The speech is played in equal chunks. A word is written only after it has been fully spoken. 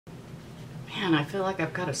Man, I feel like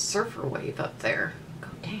I've got a surfer wave up there. Go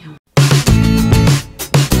down.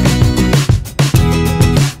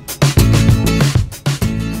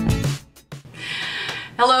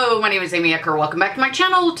 Hello, my name is Aamyie Ecker. Welcome back to my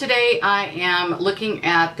channel. Today I am looking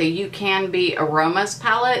at the Ucanbe Aromas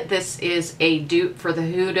palette. This is a dupe for the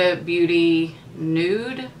Huda Beauty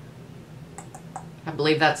Nude. I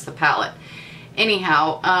believe that's the palette.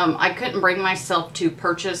 Anyhow, I couldn't bring myself to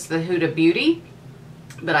purchase the Huda Beauty,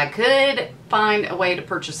 but I could find a way to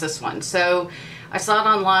purchase this one. So I saw it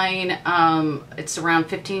online. It's around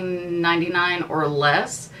 $15.99 or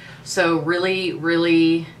less. So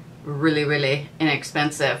really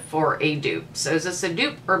inexpensive for a dupe. So is this a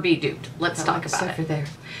dupe or be duped? Let's talk about it. There.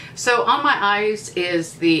 So on my eyes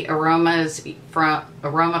is the Aromas palette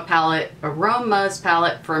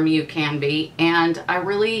from Ucanbe, and I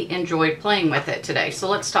really enjoyed playing with it today. So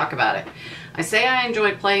let's talk about it. I say I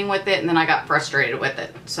enjoyed playing with it, and then I got frustrated with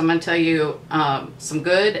it. So I'm going to tell you some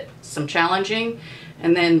good, some challenging,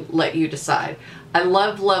 and then let you decide. I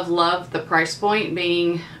love the price point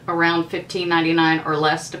being around $15.99 or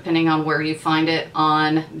less, depending on where you find it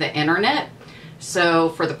on the internet. So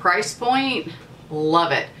for the price point,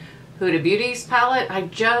 love it. Huda Beauty's palette, I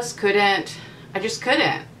just couldn't. I've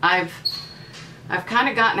kind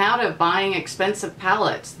of gotten out of buying expensive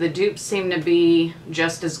palettes. The dupes seem to be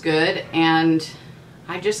just as good, and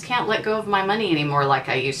I just can't let go of my money anymore like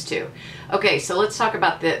I used to. Okay, so let's talk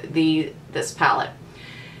about this palette.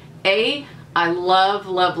 I love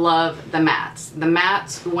the mattes. The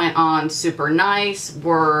mattes went on super nice,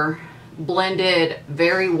 were blended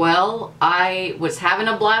very well. I was having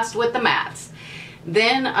a blast with the mattes.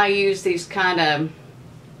 Then I use these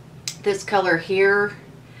this color here.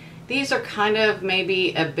 These are kind of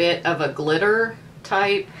maybe a bit of a glitter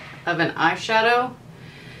type of an eyeshadow.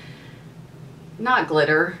 Not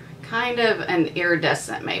glitter, kind of an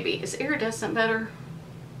iridescent maybe. Is iridescent better?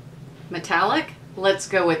 Metallic? Let's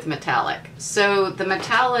go with metallic. So the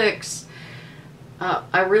metallics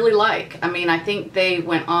I really like. I mean, I think they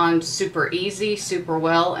went on super easy, super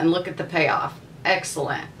well, and look at the payoff.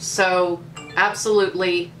 Excellent. So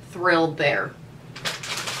absolutely thrilled there.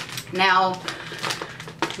 Now,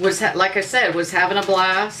 like I said, was having a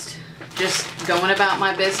blast, just going about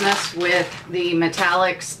my business with the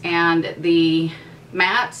metallics and the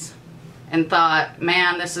mattes, and thought,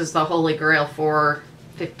 man, this is the holy grail for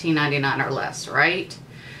 $15.99 or less, right?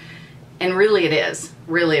 And really it is.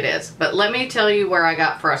 Really it is. But let me tell you where I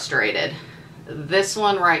got frustrated. This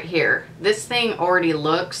one right here. This thing already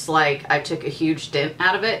looks like I took a huge dent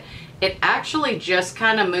out of it. It actually just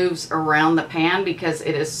kind of moves around the pan because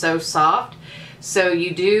it is so soft. So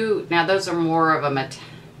you do, now those are more of a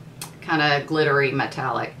kind of glittery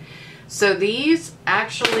metallic. So these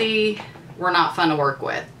actually were not fun to work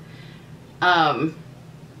with.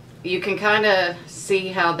 You can kind of see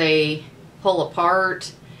how they pull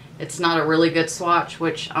apart. It's not a really good swatch,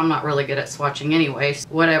 which I'm not really good at swatching anyway.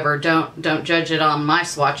 Whatever, don't judge it on my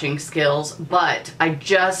swatching skills, but I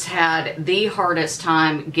just had the hardest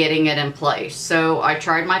time getting it in place. So I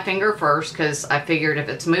tried my finger first because I figured if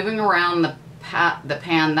it's moving around the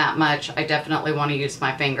pan that much, I definitely want to use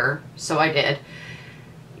my finger. So I did.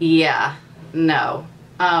 Yeah, no.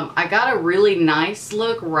 I got a really nice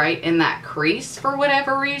look right in that crease for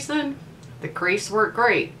whatever reason. The crease worked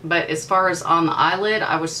great, but as far as on the eyelid,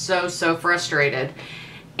 I was so frustrated.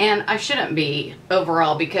 And I shouldn't be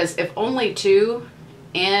overall, because if only two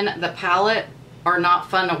in the palette are not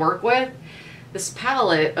fun to work with, this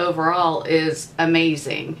palette overall is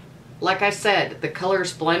amazing. Like I said, the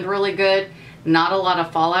colors blend really good, not a lot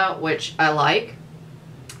of fallout, which I like.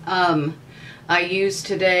 I used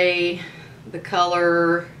today the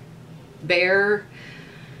color Bear,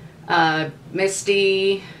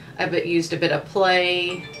 Misty. I used a bit of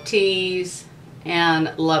Play, Tease,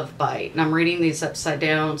 and Love Bite. And I'm reading these upside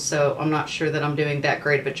down, so I'm not sure that I'm doing that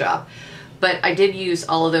great of a job. But I did use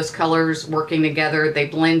all of those colors working together. They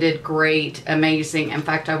blended great, amazing. In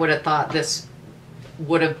fact, I would have thought this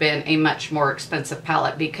would have been a much more expensive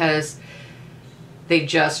palette because they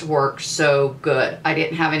just work so good. I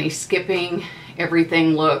didn't have any skipping.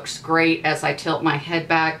 Everything looks great as I tilt my head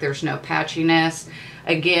back. There's no patchiness.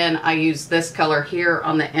 Again, I use this color here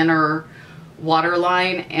on the inner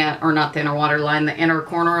waterline, or not the inner waterline, the inner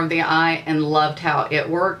corner of the eye, and loved how it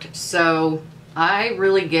worked. So I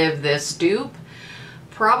really give this dupe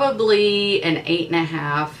probably an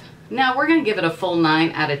 8.5. Now we're going to give it a full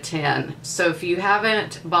 9 out of 10. So if you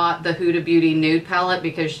haven't bought the Huda Beauty Nude palette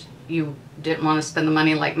because you didn't want to spend the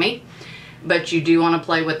money like me, but you do want to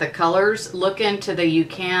play with the colors, look into the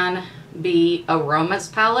Ucanbe Aromas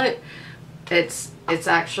palette. It's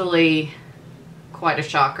actually quite a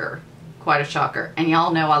shocker. quite a shocker. And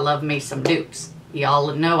y'all know I love me some dupes.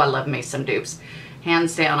 Y'all know I love me some dupes.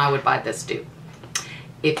 Hands down, I would buy this dupe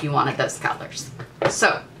if you wanted those colors.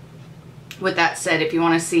 So, with that said, if you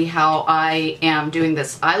want to see how I am doing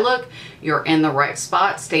this eye look, you're in the right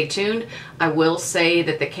spot. Stay tuned. I will say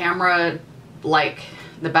that the camera, like,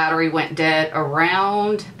 the battery went dead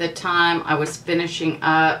around the time I was finishing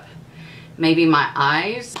up maybe my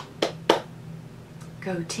eyes.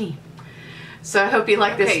 Go team. So I hope you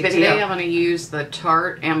like this video. Today I'm going to use the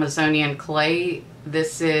Tarte Amazonian Clay.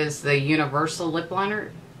 This is the Universal Lip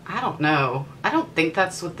Liner. I don't know. I don't think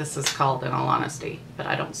that's what this is called, in all honesty, but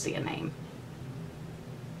I don't see a name.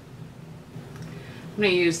 I'm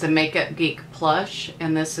going to use the Makeup Geek Plush,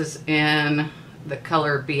 and this is in the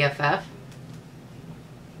color BFF.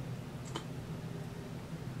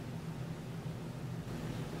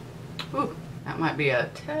 Ooh, that might be a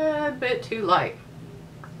tad bit too light.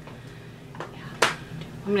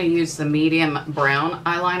 I'm going to use the medium brown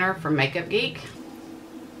eyeliner from Makeup Geek.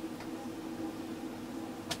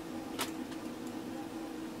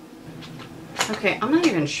 Okay, I'm not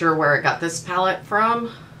even sure where I got this palette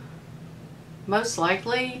from. Most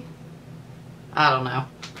likely, I don't know.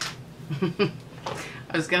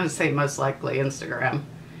 I was going to say most likely Instagram.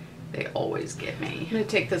 They always get me. I'm going to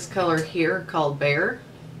take this color here called Bear.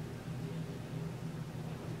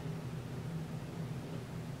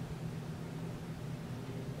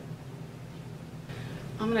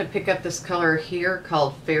 I'm going to pick up this color here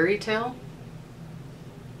called Fairy Tale.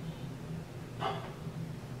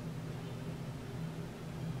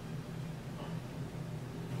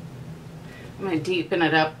 I'm going to deepen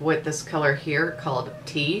it up with this color here called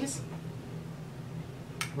Tease.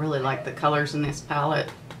 Really like the colors in this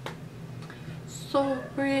palette. So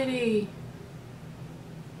pretty.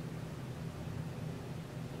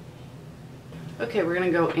 Okay, we're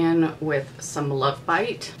going to go in with some Love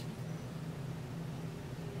Bite.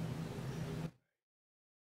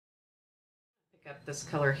 Pick up this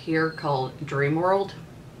color here called Dream World.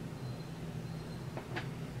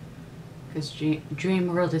 Because Dream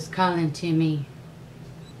World is calling to me.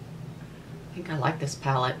 I think I like this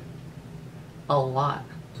palette a lot.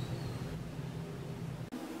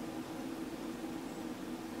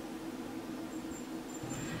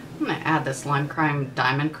 I'm going to add this Lime Crime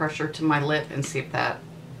Diamond Crusher to my lip and see if that...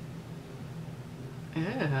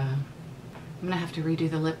 I'm going to have to redo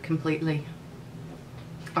the lip completely.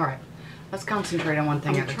 Alright, let's concentrate on one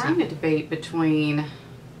thing at a time. I'm trying to debate between...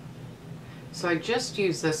 So I just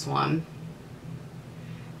used this one.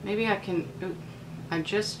 Maybe I can... I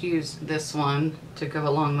just used this one to go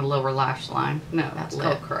along the lower lash line. No, that's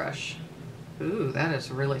called Crush. Ooh, that is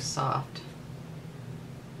really soft.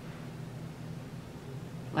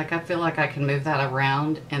 Like, I feel like I can move that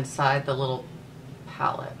around inside the little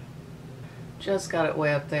palette. Just got it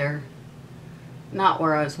way up there. Not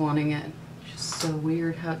where I was wanting it. Just so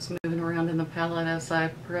weird how it's moving around in the palette as I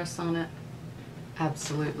press on it.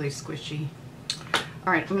 Absolutely squishy.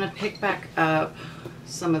 Alright, I'm going to pick back up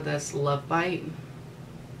some of this Love Bite.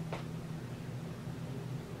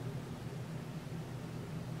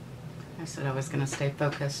 I said I was going to stay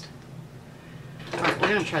focused. Alright, we're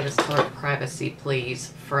going to try this color Privacy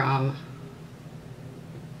Please from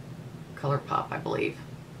ColourPop, I believe.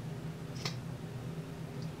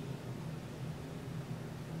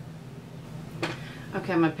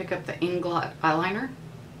 Okay, I'm going to pick up the Inglot eyeliner.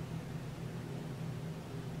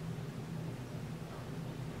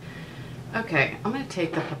 Okay, I'm going to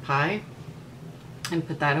take the Papaya and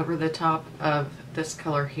put that over the top of this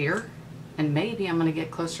color here, and maybe I'm going to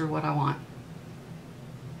get closer to what I want.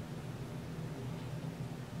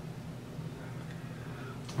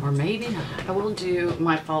 Or maybe not. I will do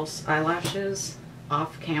my false eyelashes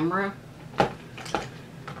off camera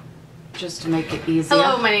just to make it easier.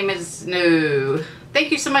 Hello, my name is Nude.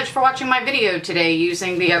 Thank you so much for watching my video today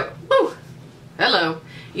using the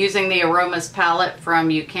using the Aromas palette from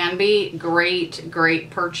Ucanbe. Great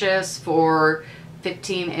purchase for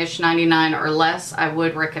 $15-ish, $99 or less. I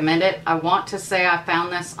would recommend it. I want to say I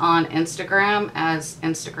found this on Instagram, as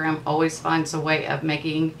Instagram always finds a way of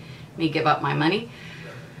making me give up my money.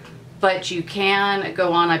 But you can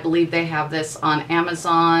go on, I believe they have this on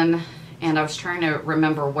Amazon, and I was trying to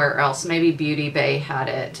remember where else. Maybe Beauty Bay had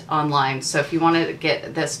it online. So if you want to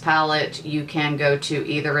get this palette, you can go to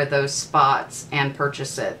either of those spots and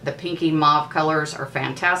purchase it. The pinky mauve colors are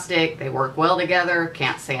fantastic. They work well together.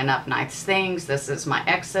 Can't say enough nice things. This is my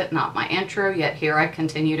exit, not my intro, yet here I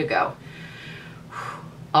continue to go.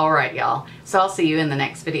 All right, y'all. So I'll see you in the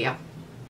next video.